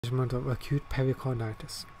Management of acute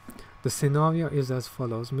pericarditis. The scenario is as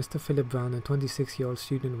follows. Mr. Philip Brown, a 26-year-old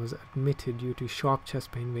student, was admitted due to sharp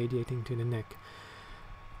chest pain radiating to the neck.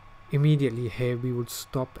 Immediately here we would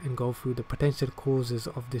stop and go through the potential causes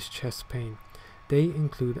of this chest pain. They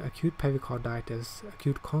include acute pericarditis,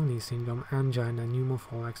 acute coronary syndrome, angina,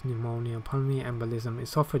 pneumothorax, pneumonia, pulmonary embolism,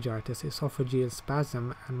 esophagitis, esophageal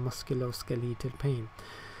spasm, and musculoskeletal pain.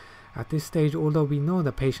 At this stage, although we know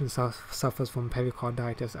the patient suffers from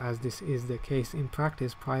pericarditis, as this is the case in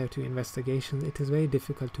practice prior to investigation, it is very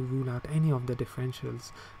difficult to rule out any of the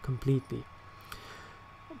differentials completely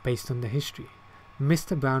based on the history.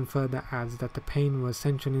 Mr. Brown further adds that the pain was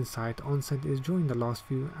central in site, onset is during the last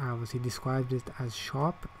few hours. He describes it as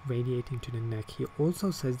sharp, radiating to the neck. He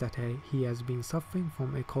also says that he has been suffering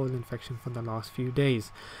from a cold infection for the last few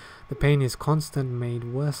days. The pain is constant,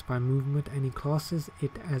 made worse by movement, and he classes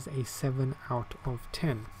it as a 7 out of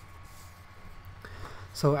 10.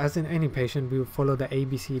 So as in any patient, we will follow the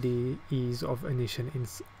ABCDEs of initial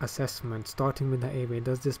assessment, starting with the airway.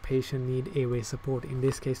 Does this patient need airway support? In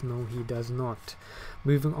this case, no, he does not.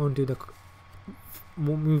 Moving on,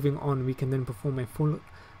 we can then perform a full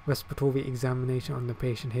respiratory examination on the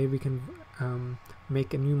patient. Here we can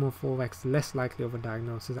make a pneumothorax less likely of a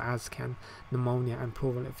diagnosis, as can pneumonia and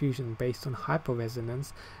pleural effusion, based on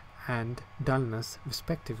hyperresonance and dullness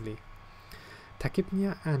respectively.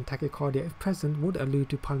 Tachypnea and tachycardia, if present, would allude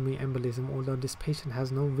to pulmonary embolism, although this patient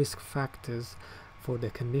has no risk factors for the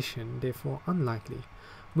condition, therefore unlikely.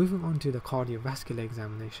 Moving on to the cardiovascular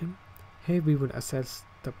examination. Here we would assess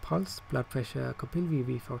the pulse, blood pressure, capillary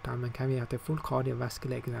refill time, and carry out a full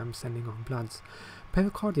cardiovascular exam, sending off bloods.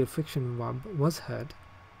 Pericardial friction rub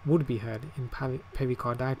would be heard in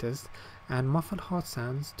pericarditis, and muffled heart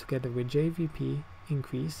sounds together with JVP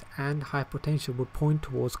increase and hypotension would point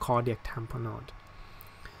towards cardiac tamponade.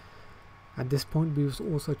 At this point, we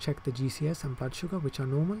will also check the GCS and blood sugar, which are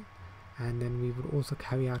normal, and then we would also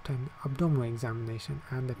carry out an abdominal examination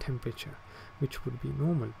and the temperature, which would be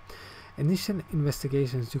normal. Initial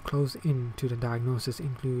investigations to close in to the diagnosis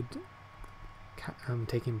include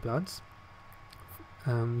taking bloods.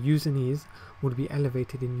 Usinase would be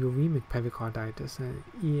elevated in uremic pericarditis, and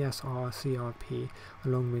ESR-CRP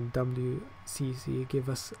along with WCC give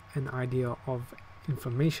us an idea of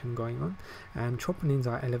inflammation going on, and troponins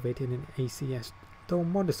are elevated in ACS, though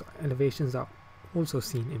modest elevations are also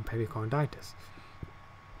seen in pericarditis.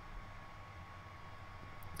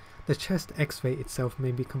 The chest X-ray itself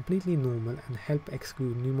may be completely normal and help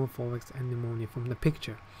exclude pneumothorax and pneumonia from the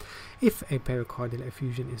picture. If a pericardial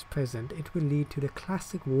effusion is present, it will lead to the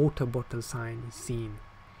classic water bottle sign seen.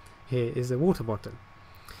 Here is a water bottle.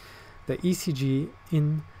 The ECG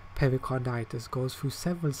in pericarditis goes through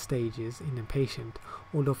several stages in a patient,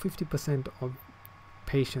 although 50% of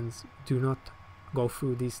patients do not go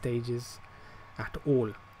through these stages at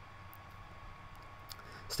all.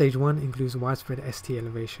 Stage 1 includes widespread ST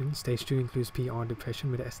elevation. Stage 2 includes PR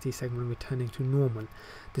depression with the ST segment returning to normal.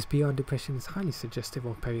 This PR depression is highly suggestive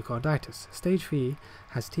of pericarditis. Stage 3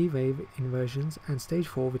 has T-wave inversions, and stage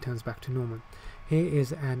 4 returns back to normal. Here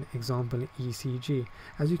is an example ECG.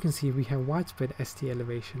 As you can see, we have widespread ST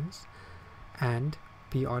elevations and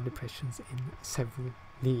PR depressions in several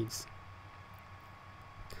leads.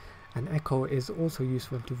 An echo is also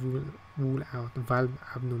useful to rule out valve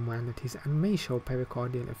abnormalities and may show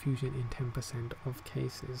pericardial effusion in 10% of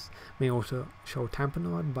cases. May also show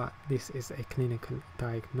tamponade, but this is a clinical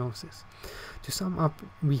diagnosis. To sum up,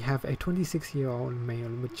 we have a 26-year-old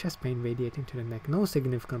male with chest pain radiating to the neck, no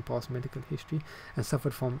significant past medical history, and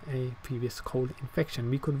suffered from a previous cold infection.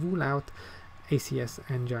 We could rule out ACS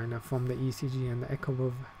angina from the ECG, and the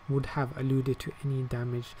echo would have alluded to any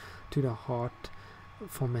damage to the heart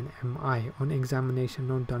from an MI. On examination,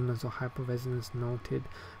 no dullness or hyperresonance noted,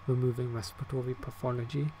 removing respiratory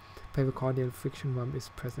pathology. Pericardial friction rub is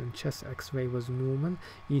present. Chest X-ray was normal.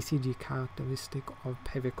 ECG characteristic of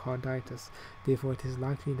pericarditis. Therefore, it is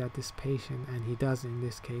likely that this patient, and he does in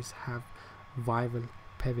this case, have viral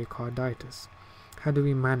pericarditis. How do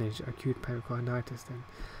we manage acute pericarditis then?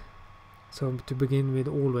 So to begin with,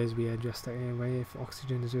 always we adjust the airway. If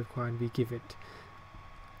oxygen is required, we give it.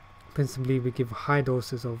 Principally, we give high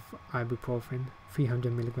doses of ibuprofen,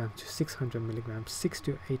 300 mg to 600 mg, 6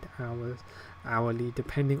 to 8 hours hourly,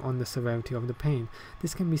 depending on the severity of the pain.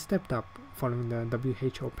 This can be stepped up following the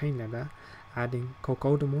WHO pain letter, adding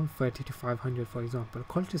cocodamol 30 to 500, for example.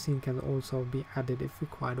 Colchicine can also be added if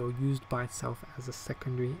required or used by itself as a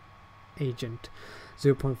secondary agent,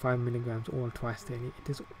 0.5 mg oral twice daily. It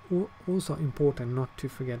is also important not to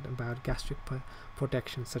forget about gastric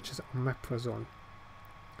protection, such as omeprazole.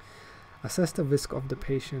 Assess the risk of the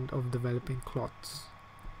patient of developing clots.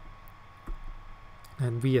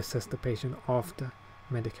 and reassess the patient after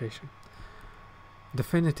medication.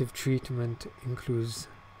 Definitive treatment includes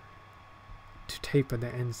to taper the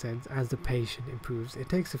NSAIDs as the patient improves. It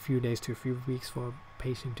takes a few days to a few weeks for a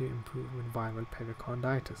patient to improve with viral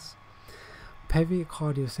pericarditis.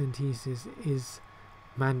 Pericardiocentesis is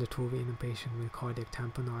mandatory in a patient with cardiac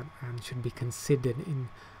tamponade and should be considered in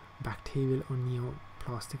bacterial or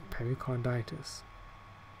neoplastic pericarditis.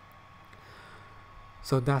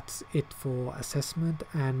 So that's it for assessment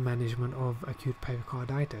and management of acute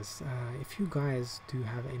pericarditis. If you guys do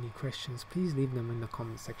have any questions, please leave them in the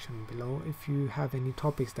comment section below. If you have any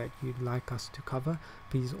topics that you'd like us to cover,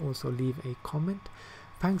 please also leave a comment.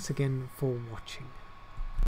 Thanks again for watching.